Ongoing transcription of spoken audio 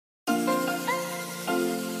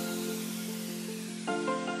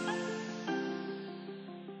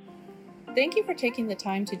Thank you for taking the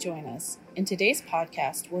time to join us. In today's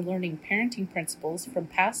podcast, we're learning parenting principles from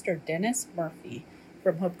Pastor Dennis Murphy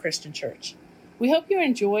from Hope Christian Church. We hope you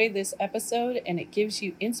enjoy this episode and it gives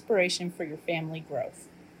you inspiration for your family growth.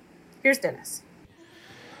 Here's Dennis.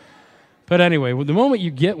 But anyway, the moment you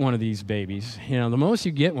get one of these babies, the most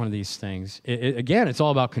you get one of these things, again, it's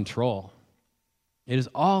all about control. It is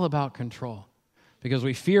all about control because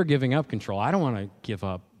we fear giving up control. I don't want to give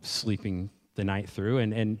up sleeping the night through.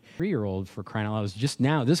 And 3-year-old, for crying out loud, is just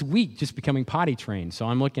now, this week, just becoming potty trained. So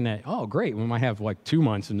I'm looking at, oh, great, we might have like 2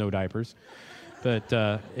 months and no diapers. But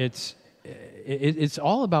it's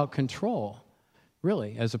all about control,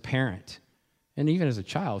 really, as a parent. And even as a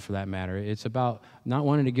child, for that matter. It's about not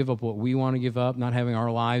wanting to give up what we want to give up, not having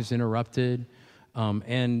our lives interrupted.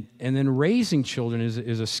 And then raising children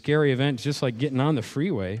is a scary event, just like getting on the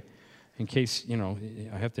freeway. In case,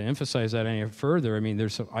 I have to emphasize that any further. I mean,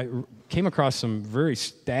 I came across some very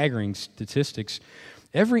staggering statistics.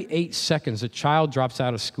 Every 8 seconds, a child drops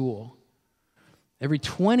out of school. Every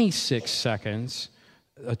 26 seconds,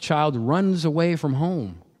 a child runs away from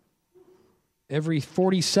home. Every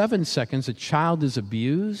 47 seconds, a child is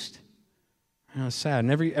abused. It's sad.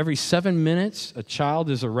 And every 7 minutes, a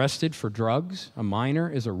child is arrested for drugs. A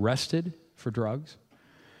minor is arrested for drugs.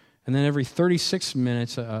 And then every 36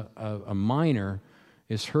 minutes, a minor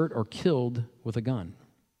is hurt or killed with a gun.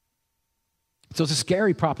 So it's a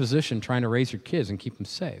scary proposition trying to raise your kids and keep them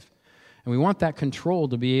safe. And we want that control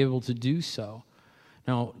to be able to do so.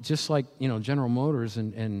 Now, just like, General Motors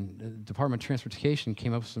and the Department of Transportation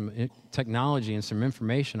came up with some technology and some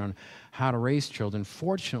information on how to raise children,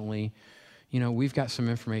 fortunately, we've got some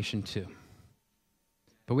information too.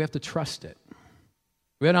 But we have to trust it.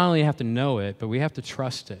 We not only have to know it, but we have to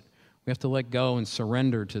trust it. We have to let go and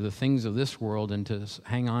surrender to the things of this world and to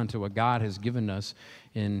hang on to what God has given us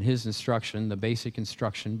in His instruction, the basic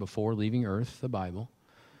instruction before leaving earth, the Bible,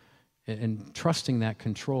 and trusting that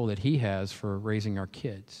control that He has for raising our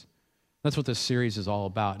kids. That's what this series is all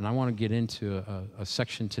about. And I want to get into a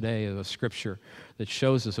section today of a scripture that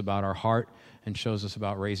shows us about our heart and shows us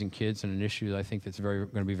about raising kids and an issue that I think that's going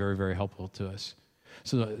to be very, very helpful to us.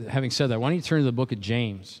 So having said that, why don't you turn to the book of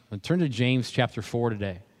James? Turn to James chapter 4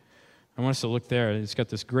 today. I want us to look there. It's got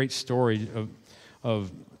this great story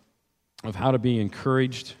of how to be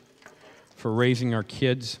encouraged for raising our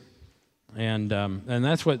kids. And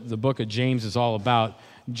that's what the book of James is all about.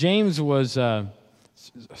 James was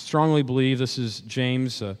strongly believed, this is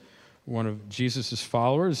James, one of Jesus'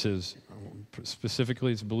 followers.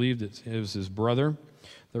 Specifically, it's believed that it was his brother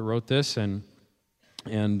that wrote this. And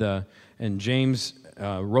James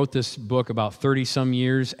wrote this book about 30-some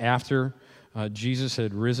years after Jesus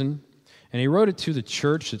had risen. And he wrote it to the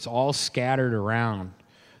church that's all scattered around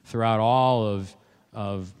throughout all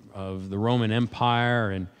of the Roman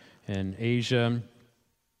Empire and Asia.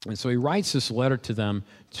 And so he writes this letter to them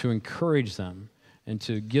to encourage them and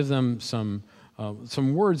to give them some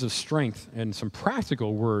words of strength and some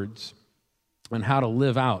practical words on how to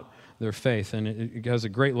live out their faith. And it has a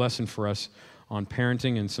great lesson for us on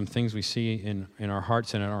parenting and some things we see in our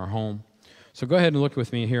hearts and in our home. So go ahead and look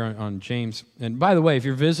with me here on James. And by the way, if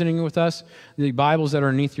you're visiting with us, the Bibles that are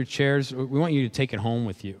underneath your chairs, we want you to take it home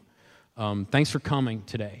with you. Thanks for coming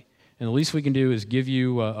today. And the least we can do is give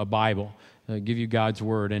you a Bible, give you God's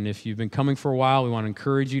Word. And if you've been coming for a while, we want to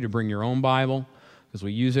encourage you to bring your own Bible because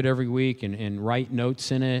we use it every week and write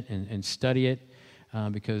notes in it and study it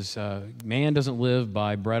because man doesn't live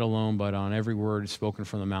by bread alone, but on every word spoken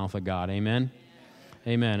from the mouth of God. Amen?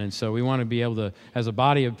 Amen. And so we want to be able to, as a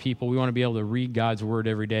body of people, we want to be able to read God's Word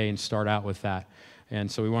every day and start out with that. And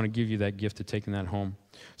so we want to give you that gift of taking that home.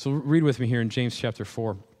 So read with me here in James chapter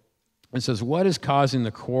 4. It says, "What is causing the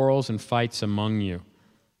quarrels and fights among you?"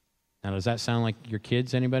 Now, does that sound like your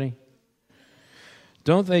kids, anybody?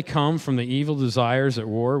 "Don't they come from the evil desires at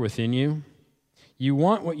war within you? You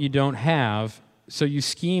want what you don't have, so you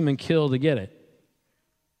scheme and kill to get it."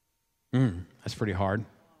 That's pretty hard.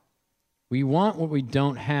 We want what we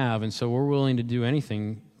don't have, and so we're willing to do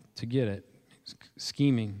anything to get it.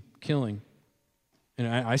 Scheming, killing. And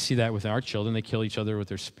I see that with our children. They kill each other with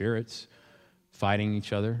their spirits, fighting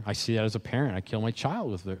each other. I see that as a parent. I kill my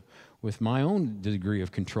child with my own degree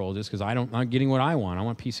of control just because I'm not getting what I want. I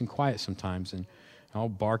want peace and quiet sometimes, and I'll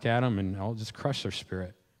bark at them, and I'll just crush their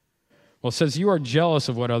spirit. Well, it says, "You are jealous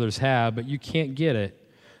of what others have, but you can't get it.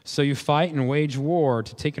 So you fight and wage war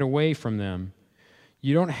to take it away from them.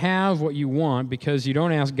 You don't have what you want because you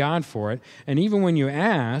don't ask God for it. And even when you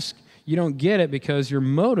ask, you don't get it because your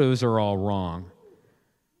motives are all wrong.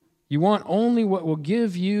 You want only what will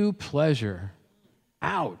give you pleasure."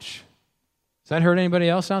 Ouch. Does that hurt anybody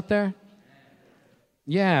else out there?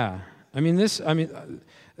 Yeah. This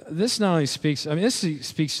not only speaks, this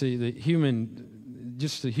speaks to the human,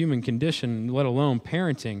 just the human condition, let alone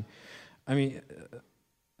parenting.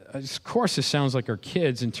 Of course, this sounds like our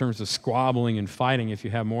kids in terms of squabbling and fighting if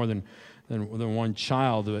you have more than one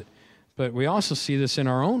child, but we also see this in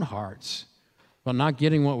our own hearts about not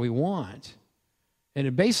getting what we want.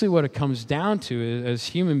 And basically what it comes down to is, as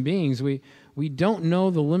human beings, we don't know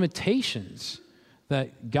the limitations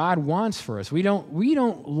that God wants for us. We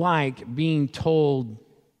don't like being told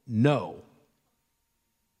no.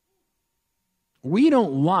 We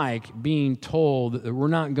don't like being told that we're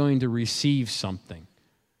not going to receive something.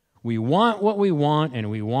 We want what we want, and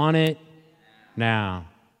we want it now.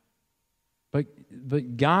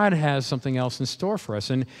 But God has something else in store for us.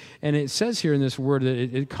 And it says here in this word that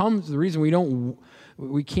it comes, the reason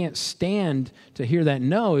we can't stand to hear that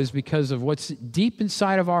no is because of what's deep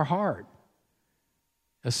inside of our heart.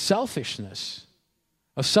 A selfishness,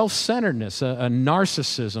 a self-centeredness, a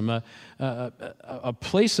narcissism, a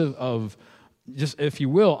place of just, if you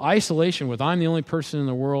will, isolation with I'm the only person in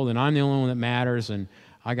the world and I'm the only one that matters and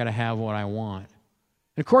I got to have what I want.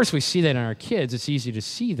 And of course, we see that in our kids. It's easy to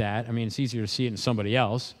see that. It's easier to see it in somebody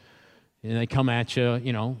else. And they come at you,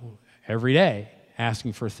 every day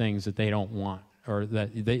asking for things that they don't want or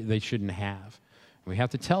that they shouldn't have. We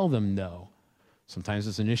have to tell them no. Sometimes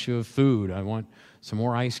it's an issue of food. I want some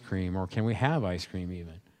more ice cream, or can we have ice cream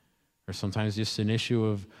even? Or sometimes just an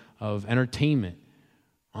issue of entertainment.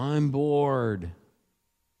 I'm bored.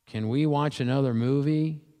 Can we watch another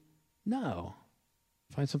movie? No.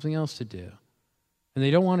 Find something else to do. And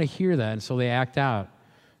they don't want to hear that, and so they act out.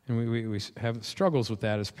 And we have struggles with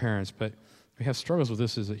that as parents, but we have struggles with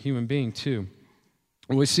this as a human being too.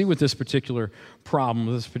 And we see with this particular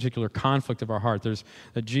problem, this particular conflict of our heart, there's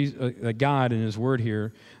that God in His Word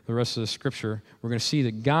here, the rest of the Scripture, we're going to see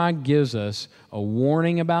that God gives us a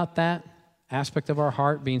warning about that aspect of our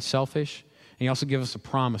heart being selfish, and He also gives us a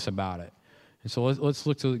promise about it. And so let's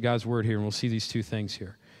look to God's Word here, and we'll see these two things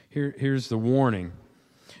here. Here's the warning.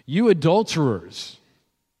 You adulterers.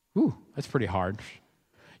 Ooh, that's pretty hard.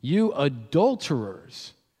 You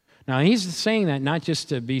adulterers. Now, He's saying that not just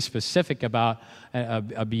to be specific about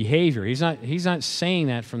a behavior. He's not saying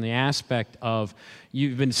that from the aspect of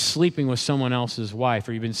you've been sleeping with someone else's wife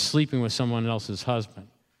or you've been sleeping with someone else's husband.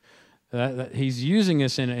 He's using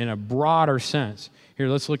this in a broader sense. Here,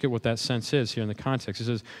 let's look at what that sense is here in the context. It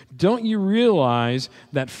says, don't you realize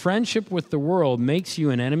that friendship with the world makes you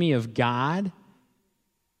an enemy of God?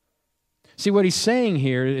 See, what He's saying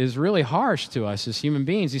here is really harsh to us as human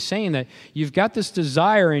beings. He's saying that you've got this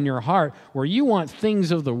desire in your heart where you want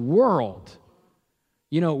things of the world.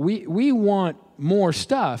 We want more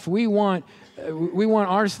stuff. We want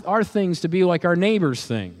our things to be like our neighbor's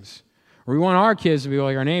things. Or we want our kids to be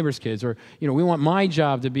like our neighbor's kids. Or, we want my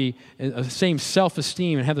job to be the same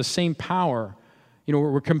self-esteem and have the same power.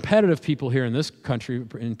 We're competitive people here in this country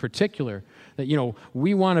in particular. That,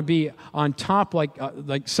 we want to be on top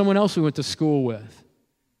like someone else we went to school with.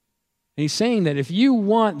 And He's saying that if you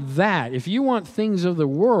want that, if you want things of the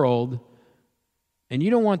world, and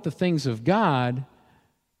you don't want the things of God,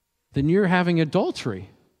 then you're having adultery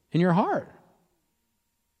in your heart.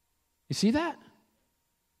 You see that?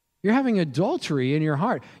 You're having adultery in your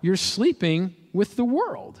heart. You're sleeping with the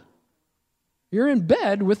world. You're in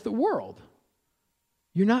bed with the world.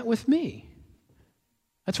 You're not with me.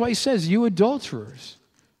 That's why He says, you adulterers.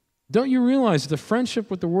 Don't you realize the friendship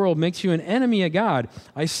with the world makes you an enemy of God?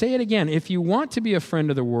 I say it again. If you want to be a friend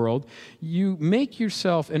of the world, you make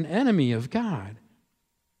yourself an enemy of God.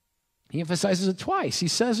 He emphasizes it twice. He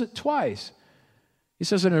says it twice. He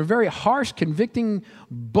says it in a very harsh, convicting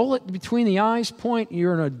bullet between the eyes point.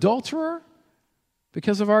 You're an adulterer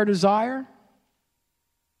because of our desire.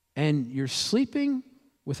 And you're sleeping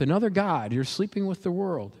with another God. You're sleeping with the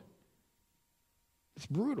world. It's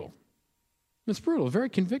brutal. It's brutal, very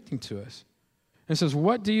convicting to us. And it says,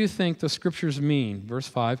 what do you think the Scriptures mean? Verse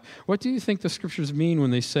 5, what do you think the Scriptures mean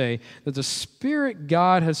when they say that the Spirit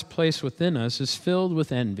God has placed within us is filled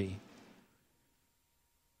with envy?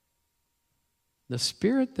 The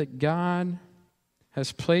Spirit that God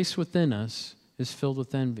has placed within us is filled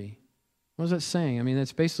with envy. What is that saying?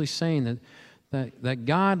 That's basically saying that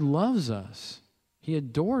God loves us. He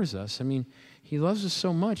adores us. He loves us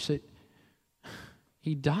so much that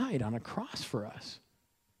He died on a cross for us.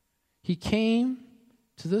 He came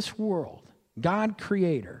to this world, God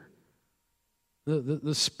Creator,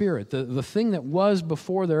 the Spirit, the thing that was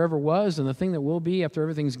before there ever was and the thing that will be after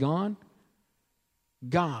everything's gone.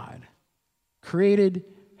 God created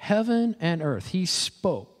heaven and earth. He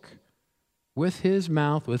spoke with His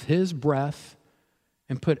mouth, with His breath,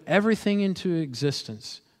 and put everything into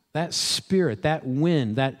existence That spirit, that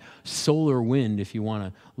wind, that solar wind, if you want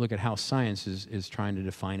to look at how science is trying to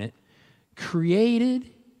define it, created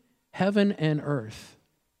heaven and earth.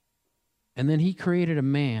 And then he created a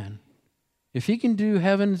man. If he can do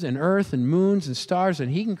heavens and earth and moons and stars, then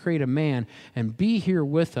he can create a man and be here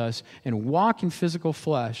with us and walk in physical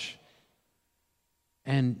flesh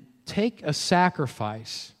and take a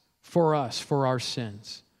sacrifice for us, for our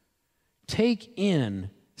sins. Take in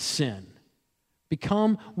sin.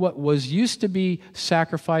 Become what was used to be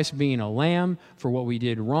sacrifice, being a lamb for what we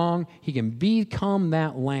did wrong. He can become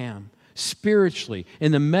that lamb spiritually,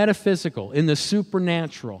 in the metaphysical, in the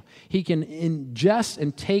supernatural. He can ingest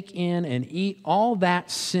and take in and eat all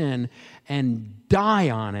that sin and die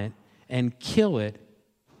on it and kill it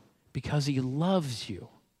because he loves you.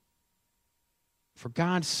 For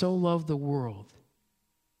God so loved the world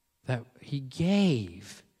that he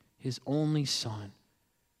gave his only Son,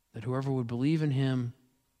 that whoever would believe in him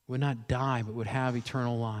would not die, but would have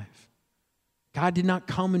eternal life. God did not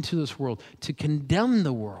come into this world to condemn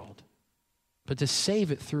the world, but to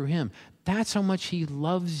save it through him. That's how much he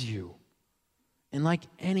loves you. And like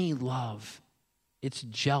any love, it's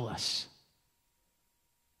jealous.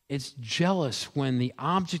 It's jealous when the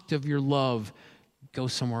object of your love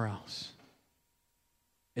goes somewhere else.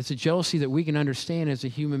 It's a jealousy that we can understand as a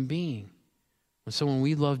human being. When someone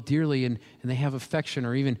we love dearly and they have affection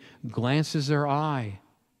or even glances their eye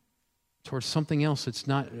towards something else that's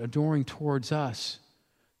not adoring towards us,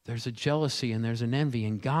 there's a jealousy and there's an envy.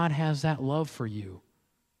 And God has that love for you,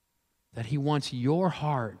 that he wants your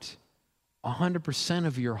heart, 100%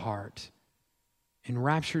 of your heart,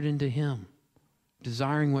 enraptured into him,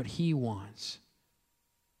 desiring what he wants.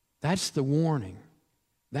 That's the warning.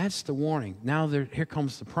 That's the warning. Now here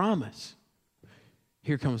comes the promise.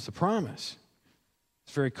 Here comes the promise.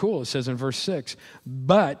 It's very cool. It says in verse 6,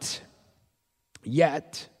 but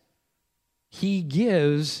yet he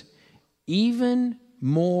gives even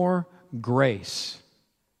more grace.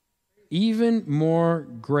 Even more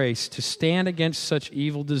grace to stand against such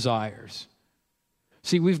evil desires.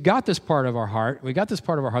 See, we've got this part of our heart. We've got this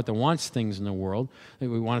part of our heart that wants things in the world. That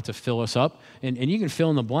we want it to fill us up. And you can fill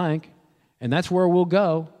in the blank. And that's where we'll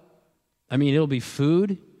go. I mean, it'll be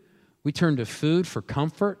food. We turn to food for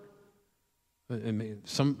comfort.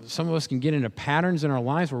 Some of us can get into patterns in our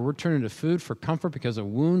lives where we're turning to food for comfort because of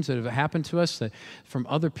wounds that have happened to us from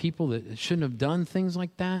other people that shouldn't have done things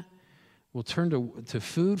like that. We'll turn to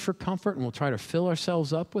food for comfort, and we'll try to fill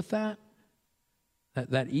ourselves up with that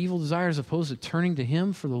evil desire, as opposed to turning to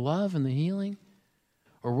him for the love and the healing.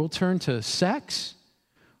 Or we'll turn to sex,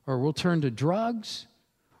 or we'll turn to drugs,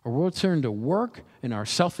 or we'll turn to work and our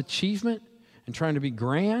self-achievement and trying to be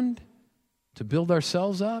grand to build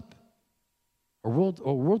ourselves up. Or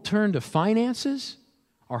we'll turn to finances.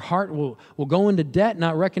 Our heart will go into debt,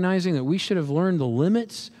 not recognizing that we should have learned the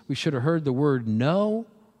limits. We should have heard the word no.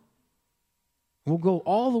 We'll go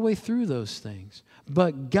all the way through those things.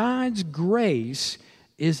 But God's grace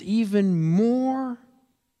is even more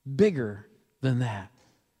bigger than that.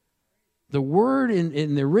 The word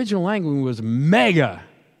in the original language was mega.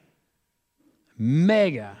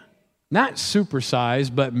 Mega. Not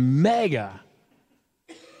supersized, but mega.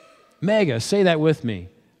 Mega. Say that with me.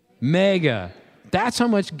 Mega. That's how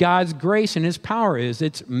much God's grace and his power is.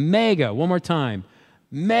 It's mega. One more time.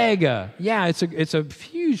 Mega. Yeah, it's a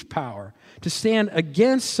huge power to stand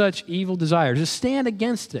against such evil desires, to stand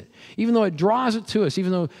against it, even though it draws it to us,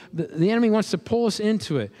 even though the enemy wants to pull us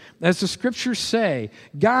into it. As the scriptures say,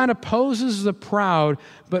 God opposes the proud,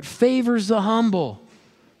 but favors the humble.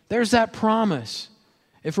 There's that promise.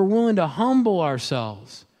 If we're willing to humble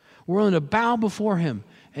ourselves, we're willing to bow before him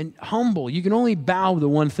and humble. You can only bow to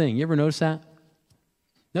one thing. You ever notice that?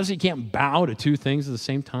 Notice you can't bow to two things at the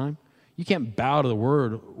same time? You can't bow to the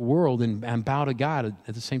world and bow to God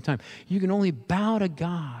at the same time. You can only bow to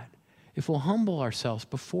God if we'll humble ourselves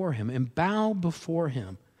before him and bow before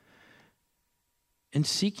him and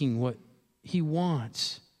seeking what he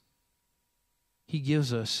wants. He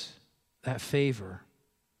gives us that favor.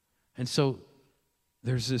 And so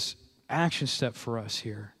there's this action step for us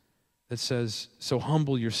here that says, so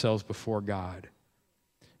humble yourselves before God.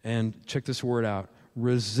 And check this word out.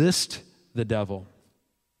 Resist the devil,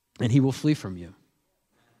 and he will flee from you.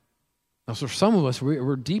 Now, so for some of us,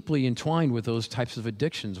 we're deeply entwined with those types of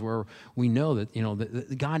addictions where we know that,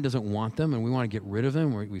 that God doesn't want them, and we want to get rid of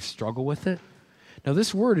them. We struggle with it. Now,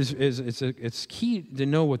 this word it's key to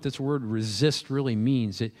know what this word resist really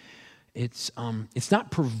means. It's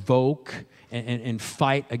not provoke and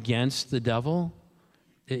fight against the devil.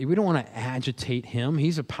 We don't want to agitate him.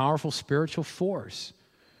 He's a powerful spiritual force.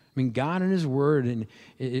 I mean, God in His Word, and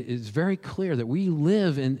it is very clear that we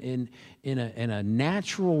live in a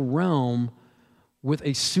natural realm with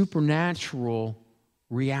a supernatural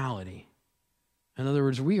reality. In other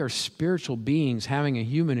words, we are spiritual beings having a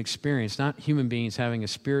human experience, not human beings having a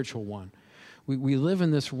spiritual one. We live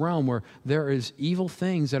in this realm where there is evil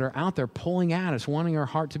things that are out there pulling at us, wanting our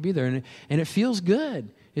heart to be there, and it feels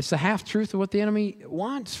good. It's the half-truth of what the enemy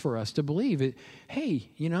wants for us to believe. Hey,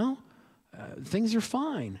 things are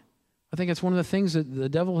fine. I think that's one of the things that the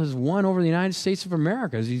devil has won over the United States of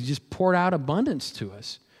America is he's just poured out abundance to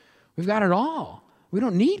us. We've got it all. We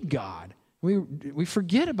don't need God. We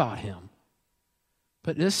forget about Him.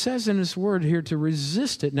 But this says in this word here to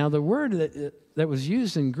resist it. Now, the word that was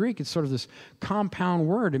used in Greek, it's sort of this compound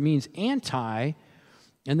word. It means anti,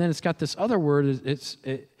 and then it's got this other word.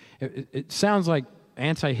 It sounds like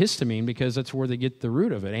antihistamine because that's where they get the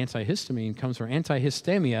root of it. Antihistamine comes from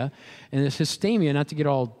antihistamia, and this histamia, not to get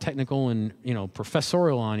all technical and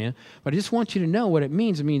professorial on you, but I just want you to know what it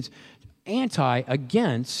means. It means anti,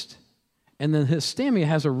 against, and then histamia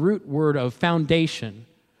has a root word of foundation,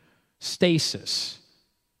 stasis.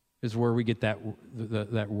 Is where we get that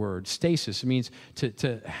word. Stasis. It means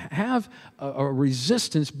to have a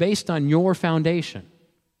resistance based on your foundation.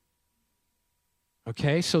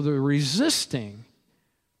 Okay, so the resisting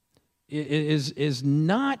is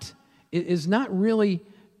not really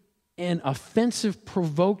an offensive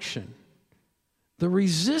provocation. The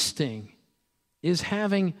resisting is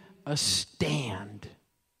having a stand,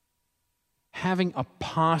 having a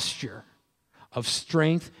posture of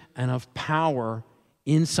strength and of power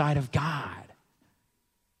inside of God.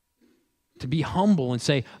 To be humble and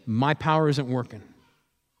say, my power isn't working.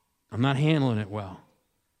 I'm not handling it well.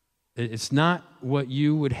 It's not what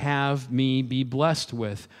you would have me be blessed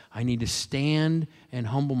with. I need to stand and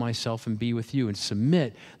humble myself and be with you and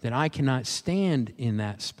submit that I cannot stand in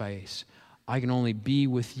that space. I can only be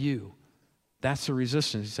with you. That's the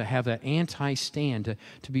resistance, to have that anti-stand,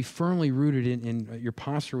 to be firmly rooted in your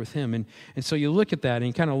posture with Him. And so you look at that, and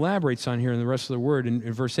He kind of elaborates on here in the rest of the word.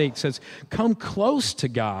 In verse 8, it says, come close to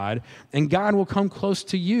God, and God will come close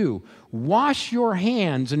to you. Wash your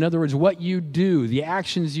hands, in other words, what you do, the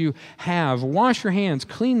actions you have. Wash your hands,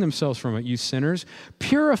 clean themselves from it, you sinners.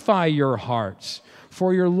 Purify your hearts,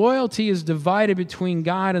 for your loyalty is divided between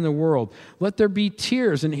God and the world. Let there be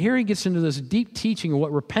tears. And here he gets into this deep teaching of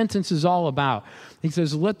what repentance is all about. He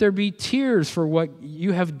says, let there be tears for what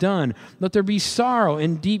you have done. Let there be sorrow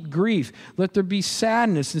and deep grief. Let there be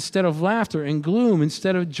sadness instead of laughter and gloom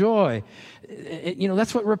instead of joy.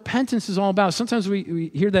 That's what repentance is all about. Sometimes we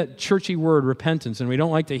hear that churchy word, repentance, and we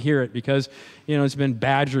don't like to hear it because, it's been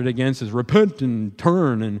badgered against as repent and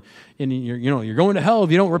turn, and you're going to hell if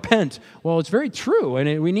you don't repent. Well, it's very true,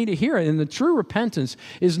 and we need to hear it. And the true repentance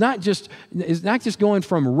is not just going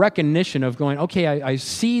from recognition of going, okay, I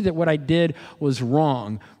see that what I did was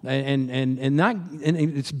wrong, and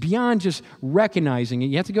it's beyond just recognizing it.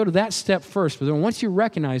 You have to go to that step first, but then once you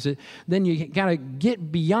recognize it, then you got to get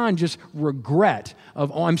beyond just regret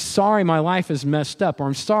of, I'm sorry my life is messed up, or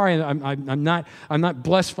I'm sorry I'm not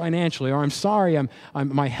blessed financially, or I'm sorry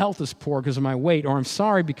my health is poor because of my weight, or I'm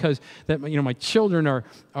sorry because that my children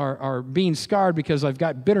are being scarred because I've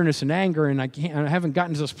got bitterness and anger and I haven't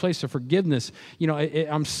gotten to this place of forgiveness.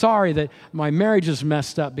 I'm sorry that my marriage is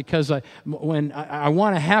messed up because when I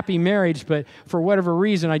want a happy marriage, but for whatever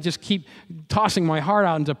reason I just keep tossing my heart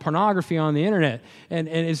out into pornography on the internet, and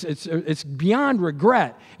it's beyond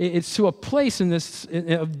regret. It's to a place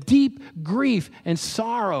of deep grief and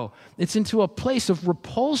sorrow. It's into a place of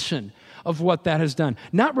repulsion of what that has done.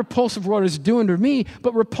 Not repulsive for what it's doing to me,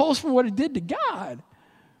 but repulsive for what it did to God.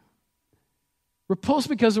 Repulsed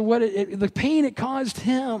because of the pain it caused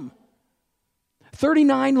Him.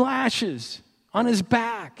 39 lashes on His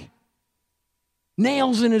back.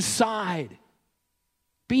 Nails in His side.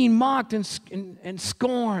 Being mocked and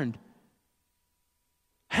scorned.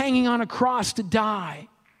 Hanging on a cross to die.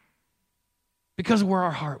 Because of where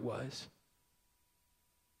our heart was.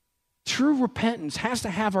 True repentance has to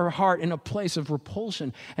have our heart in a place of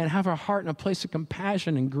repulsion and have our heart in a place of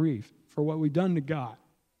compassion and grief for what we've done to God.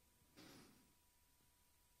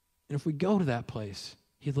 And if we go to that place,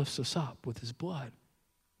 He lifts us up with His blood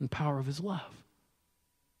and the power of His love.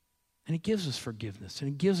 And He gives us forgiveness and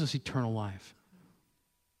He gives us eternal life.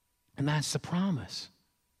 And that's the promise.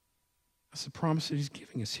 That's the promise that He's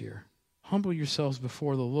giving us here. Humble yourselves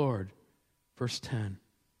before the Lord. Verse 10.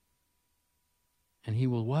 And He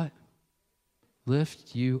will what?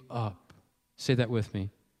 Lift you up. Say that with me.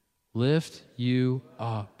 Lift you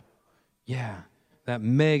up. Yeah, that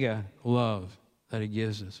mega love that He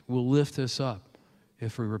gives us will lift us up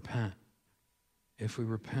if we repent. if we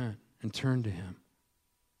repent and turn to him.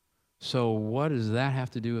 So what does that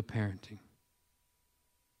have to do with parenting?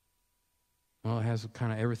 Well, it has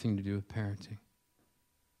kind of everything to do with parenting.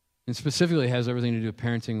 And specifically, it has everything to do with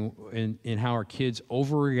parenting in how our kids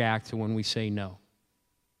overreact to when we say no.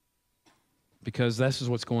 Because this is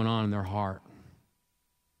what's going on in their heart.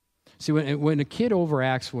 See, when a kid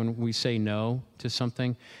overacts when we say no to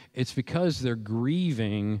something, it's because they're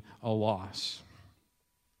grieving a loss.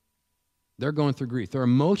 They're going through grief. They're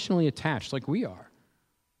emotionally attached like we are.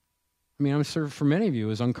 I mean, I'm sure for many of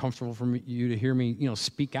you, it's uncomfortable for you to hear me,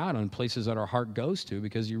 speak out on places that our heart goes to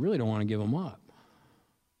because you really don't want to give them up.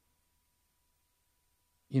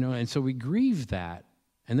 And so we grieve that,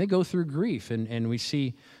 and they go through grief, and we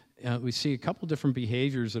see a couple different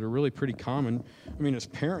behaviors that are really pretty common. I mean, as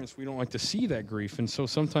parents, we don't like to see that grief, and so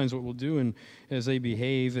sometimes what we'll do, and as they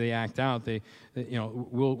behave, they act out,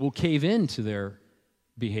 we'll cave into their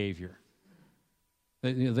behavior.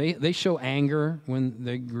 They show anger when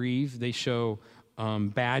they grieve. They show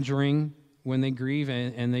badgering when they grieve,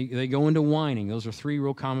 and they go into whining. Those are three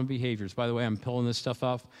real common behaviors. By the way, I'm pulling this stuff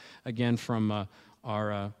off again from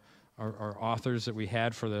our authors that we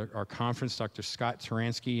had for our conference, Dr. Scott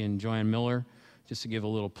Taransky and Joanne Miller, just to give a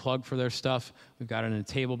little plug for their stuff. We've got it on a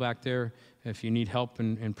table back there. If you need help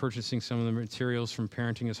in purchasing some of the materials from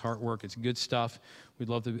Parenting is Heart Work, it's good stuff. We'd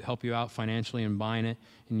love to help you out financially in buying it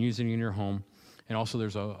and using it in your home. And also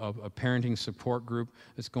there's a parenting support group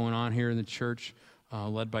that's going on here in the church,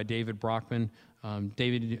 led by David Brockman.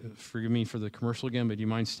 David, forgive me for the commercial again, but do you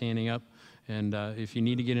mind standing up? And if you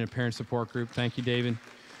need to get in a parent support group, thank you, David.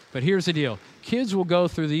 But here's the deal. Kids will go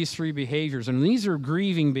through these three behaviors, and these are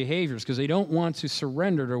grieving behaviors because they don't want to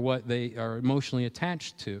surrender to what they are emotionally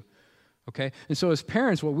attached to, okay? And so as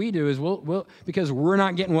parents, what we do is we'll because we're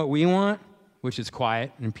not getting what we want, which is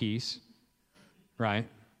quiet and peace, right?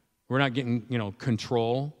 We're not getting,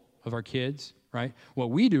 control of our kids, right? What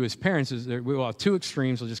we do as parents is we will have two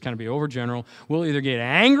extremes. We'll just kind of be overgeneral. We'll either get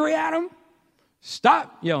angry at them,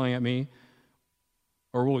 stop yelling at me,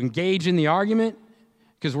 or we'll engage in the argument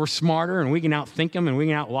because we're smarter and we can outthink them and we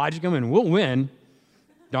can outlogic them and we'll win.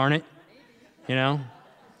 Darn it.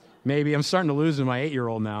 Maybe I'm starting to lose in my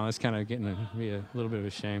 8-year-old now. That's kind of getting to be a little bit of a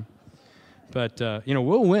shame. But,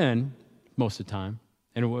 we'll win most of the time.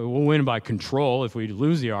 And we'll win by control. If we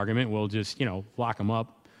lose the argument, we'll just, lock them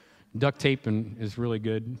up. Duct tape is really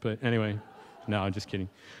good. But anyway, no, I'm just kidding.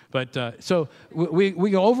 But so we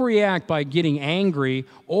overreact by getting angry,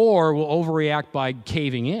 or we'll overreact by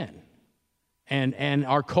caving in. And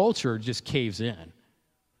our culture just caves in.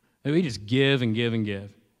 And we just give and give and give.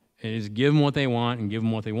 And just give them what they want and give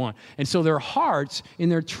them what they want. And so their hearts, in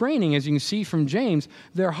their training, as you can see from James,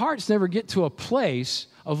 their hearts never get to a place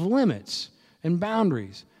of limits and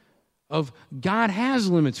boundaries of God has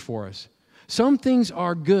limits for us. Some things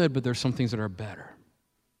are good, but there's some things that are better.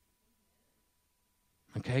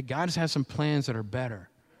 Okay? God has some plans that are better.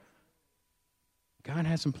 God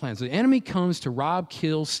has some plans. The enemy comes to rob,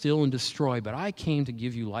 kill, steal, and destroy, but I came to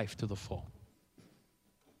give you life to the full.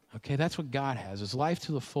 Okay? That's what God has, is life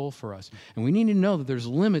to the full for us. And we need to know that there's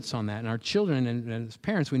limits on that. And our children and as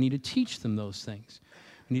parents, we need to teach them those things.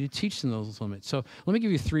 We need to teach them those limits. So let me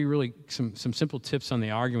give you some simple tips on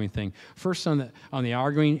the arguing thing. First, on the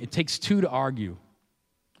arguing, it takes two to argue.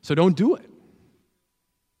 So don't do it.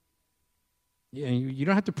 You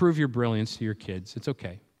don't have to prove your brilliance to your kids. It's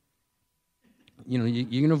okay.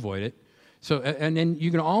 You can avoid it. So, and then you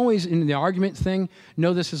can always, in the argument thing,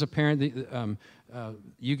 know this as a parent,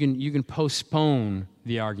 you can postpone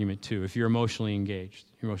the argument too if you're emotionally engaged.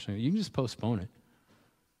 You can just postpone it.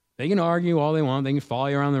 They can argue all they want. They can follow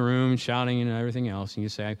you around the room shouting and everything else. And you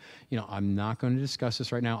say, I'm not going to discuss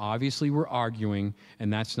this right now. Obviously, we're arguing,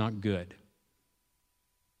 and that's not good.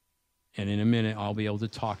 And in a minute, I'll be able to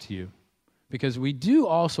talk to you. Because we do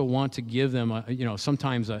also want to give them,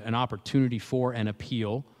 sometimes an opportunity for an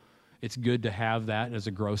appeal. It's good to have that as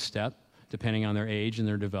a growth step, depending on their age and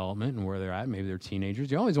their development and where they're at. Maybe they're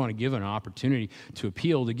teenagers. You always want to give an opportunity to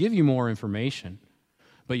appeal, to give you more information.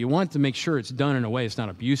 But you want to make sure it's done in a way that's not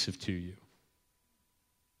abusive to you.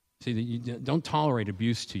 See, you don't tolerate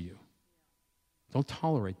abuse to you. Don't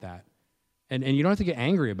tolerate that. And you don't have to get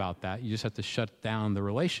angry about that. You just have to shut down the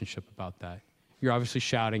relationship about that. You're obviously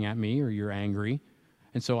shouting at me or you're angry,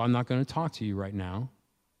 and so I'm not going to talk to you right now.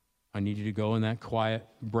 I need you to go in that quiet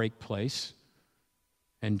break place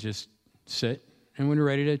and just sit. And when you're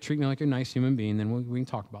ready to treat me like a nice human being, then we can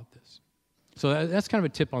talk about this. So that's kind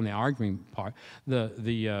of a tip on the arguing part.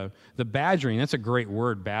 The badgering, that's a great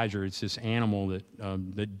word, badger. It's this animal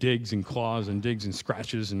that digs and claws and digs and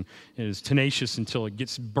scratches and is tenacious until it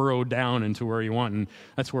gets burrowed down into where you want. And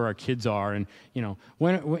that's where our kids are. And, can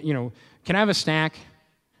I have a snack?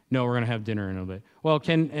 No, we're going to have dinner in a little bit. Well,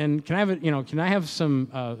 can I have some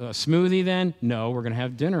a smoothie then? No, we're going to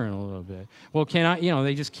have dinner in a little bit. Well,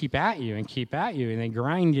 they just keep at you and they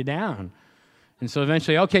grind you down. And so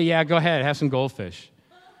eventually, okay, yeah, go ahead, have some goldfish.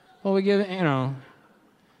 Well, we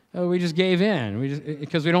just gave in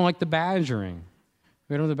because we don't like the badgering.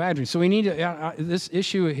 We don't like the badgering. So we need to, this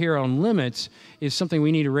issue here on limits is something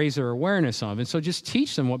we need to raise their awareness of. And so just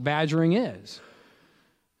teach them what badgering is.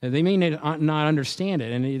 They may not understand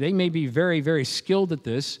it, and they may be very, very skilled at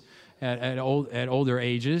this at older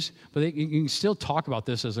ages, but you can still talk about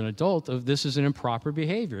this as an adult. Of this is an improper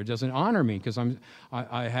behavior. It doesn't honor me because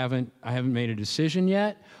I haven't made a decision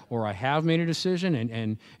yet, or I have made a decision,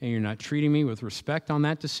 and you're not treating me with respect on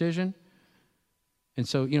that decision. And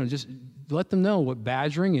so just let them know what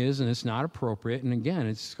badgering is, and it's not appropriate. And again,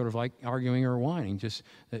 it's sort of like arguing or whining. Just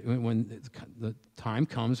that when the time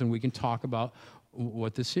comes and we can talk about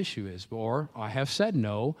what this issue is. Or I have said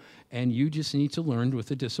no, and you just need to learn with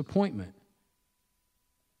the disappointment.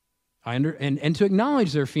 And to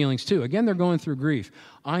acknowledge their feelings too. Again, they're going through grief.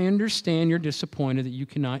 I understand you're disappointed that you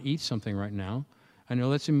cannot eat something right now. I know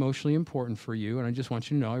that's emotionally important for you, and I just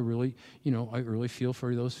want you to know I really feel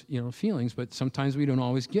for those feelings, but sometimes we don't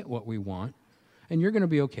always get what we want. And you're going to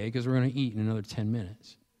be okay because we're going to eat in another 10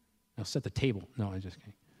 minutes. Now set the table. No, I'm just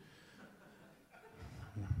kidding.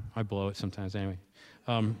 I blow it sometimes anyway.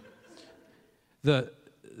 The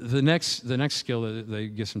next skill that they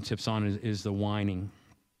give some tips on is the whining.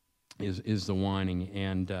 Is the whining,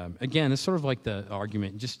 and again, it's sort of like the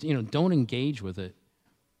argument. Just don't engage with it.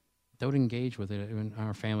 Don't engage with it. In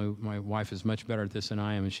our family, my wife is much better at this than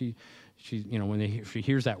I am, and she when she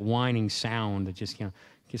hears that whining sound, it just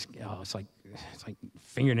it's like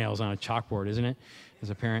fingernails on a chalkboard, isn't it? As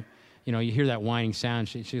a parent, you hear that whining sound.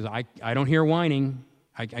 She's like, I don't hear whining.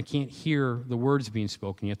 I can't hear the words being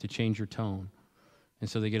spoken. You have to change your tone. And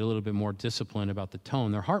so they get a little bit more disciplined about the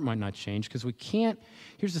tone. Their heart might not change because we can't.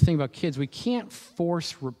 Here's the thing about kids: we can't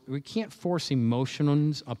force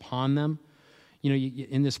emotions upon them.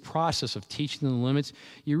 In this process of teaching them the limits,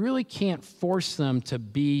 you really can't force them to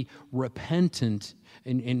be repentant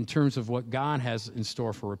in terms of what God has in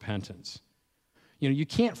store for repentance. You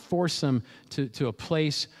can't force them to a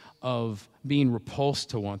place of being repulsed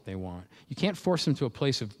to what they want. You can't force them to a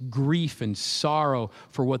place of grief and sorrow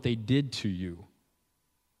for what they did to you.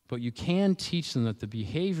 But you can teach them that the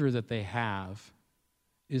behavior that they have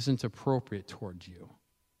isn't appropriate towards you.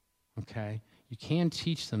 Okay? You can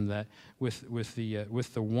teach them that with the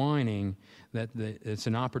whining, that it's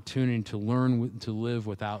an opportunity to learn to live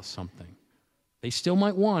without something. They still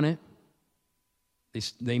might want it.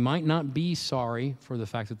 They might not be sorry for the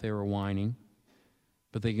fact that they were whining,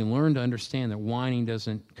 but they can learn to understand that whining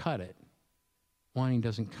doesn't cut it. Whining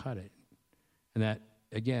doesn't cut it. And that,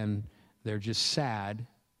 again, they're just sad,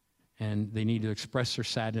 and they need to express their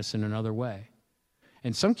sadness in another way.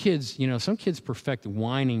 And some kids perfect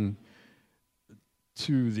whining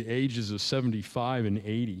to the ages of 75 and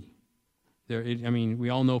 80. We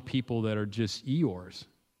all know people that are just Eeyores.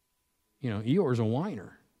 Eeyore's a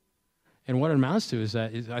whiner. And what it amounts to is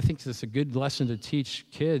that I think it's a good lesson to teach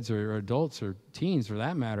kids or adults or teens, for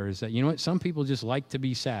that matter, is that, some people just like to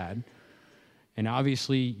be sad. And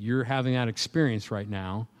obviously, you're having that experience right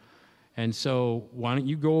now. And so why don't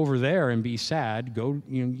you go over there and be sad? Go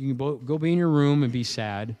be in your room and be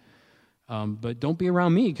sad. But don't be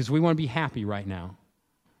around me because we want to be happy right now.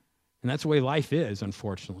 And that's the way life is,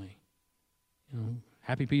 unfortunately.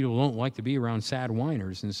 Happy people don't like to be around sad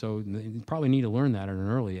whiners. And so you probably need to learn that at an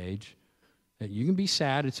early age. That you can be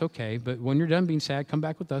sad, it's okay, but when you're done being sad, come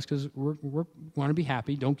back with us because we want to be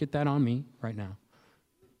happy. Don't get that on me right now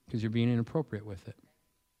because you're being inappropriate with it.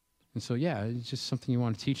 And so, it's just something you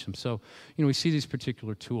want to teach them. So, we see these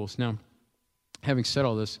particular tools. Now, having said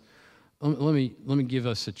all this, let me give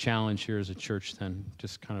us a challenge here as a church then,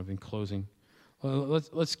 just kind of in closing.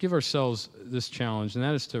 Let's give ourselves this challenge, and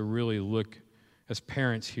that is to really look as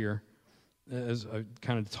parents here, as I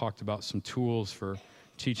kind of talked about some tools for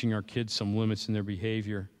teaching our kids some limits in their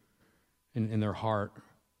behavior, in their heart.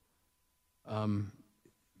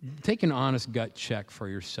 Take an honest gut check for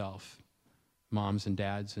yourself, moms and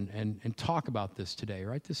dads, and talk about this today.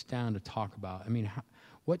 Write this down to talk about.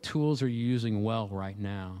 What tools are you using well right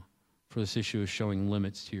now for this issue of showing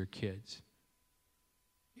limits to your kids?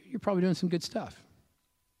 You're probably doing some good stuff.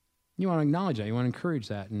 You want to acknowledge that. You want to encourage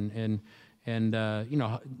that. And And,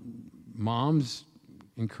 moms,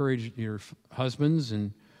 encourage your husbands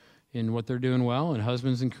in what they're doing well, and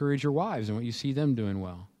husbands encourage your wives in what you see them doing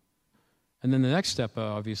well. And then the next step,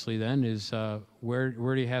 obviously, then is where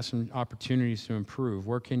do you have some opportunities to improve?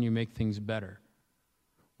 Where can you make things better?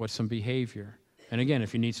 What's some behavior? And again,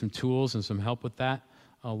 if you need some tools and some help with that,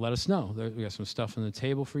 let us know. We got some stuff on the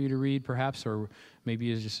table for you to read, perhaps, or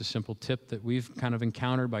maybe it's just a simple tip that we've kind of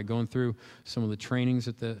encountered by going through some of the trainings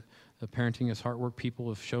that the Parenting as Heart Work people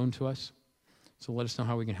have shown to us. So let us know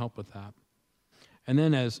how we can help with that. And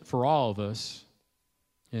then as for all of us,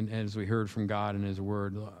 and as we heard from God in His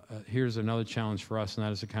Word, here's another challenge for us, and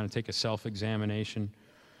that is to kind of take a self-examination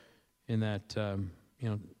in that,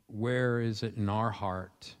 where is it in our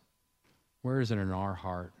heart? Where is it in our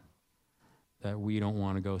heart that we don't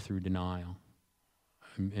want to go through denial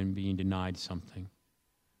and being denied something?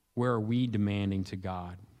 Where are we demanding to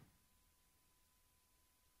God?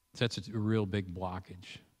 So that's a real big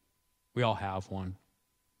blockage. We all have one.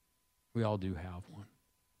 We all do have one.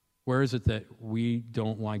 Where is it that we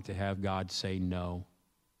don't like to have God say no?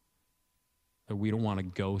 That we don't want to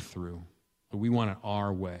go through? That we want it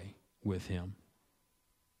our way with Him?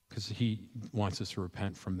 Because He wants us to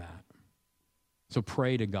repent from that. So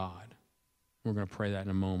pray to God. We're going to pray that in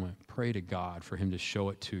a moment. Pray to God for Him to show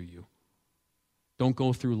it to you. Don't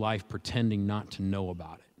go through life pretending not to know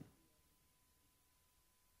about it.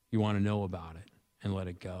 You want to know about it and let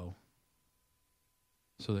it go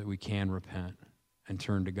so that we can repent and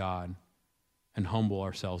turn to God and humble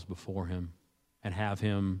ourselves before Him and have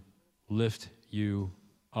Him lift you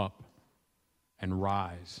up and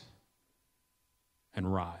rise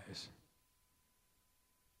and rise.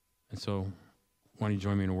 And so, why don't you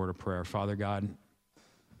join me in a word of prayer? Father God,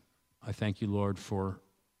 I thank you, Lord, for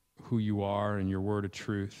who you are and your word of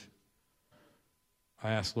truth.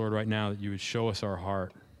 I ask, Lord, right now that you would show us our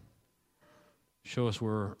heart. Show us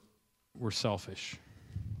where we're selfish.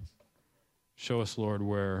 Show us, Lord,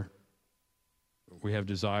 where we have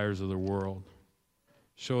desires of the world.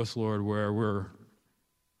 Show us, Lord, where we're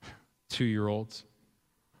 2-year-olds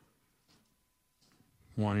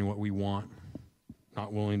wanting what we want,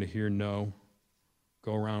 not willing to hear no,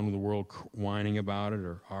 go around the world whining about it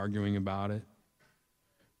or arguing about it.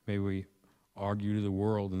 Maybe we argue to the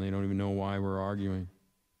world and they don't even know why we're arguing.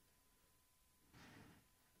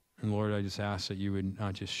 And Lord, I just ask that you would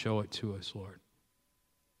not just show it to us, Lord,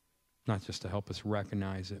 not just to help us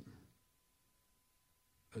recognize it,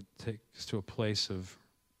 but take us to a place of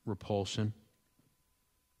repulsion,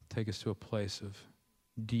 take us to a place of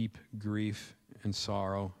deep grief and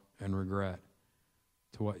sorrow and regret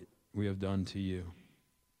to what we have done to you.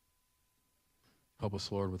 Help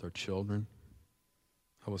us, Lord, with our children.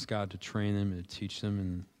 Help us, God, to train them and to teach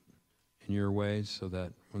them in your ways so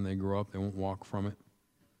that when they grow up, they won't walk from it.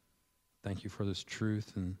 Thank you for this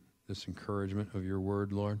truth and this encouragement of your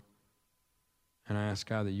word, Lord. And I ask,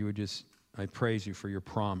 God, that you would I praise you for your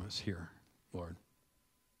promise here, Lord.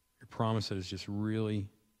 Your promise that is just really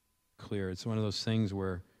clear. It's one of those things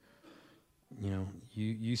where,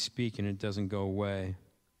 you speak and it doesn't go away.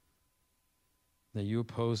 That you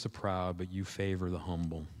oppose the proud, but you favor the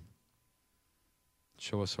humble.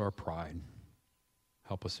 Show us our pride.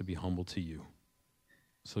 Help us to be humble to you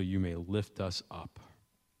so you may lift us up.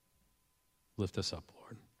 Lift us up,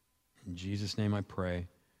 Lord. In Jesus' name I pray.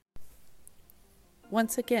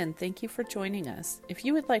 Once again, thank you for joining us. If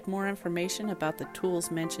you would like more information about the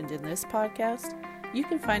tools mentioned in this podcast, you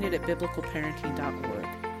can find it at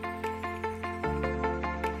biblicalparenting.org.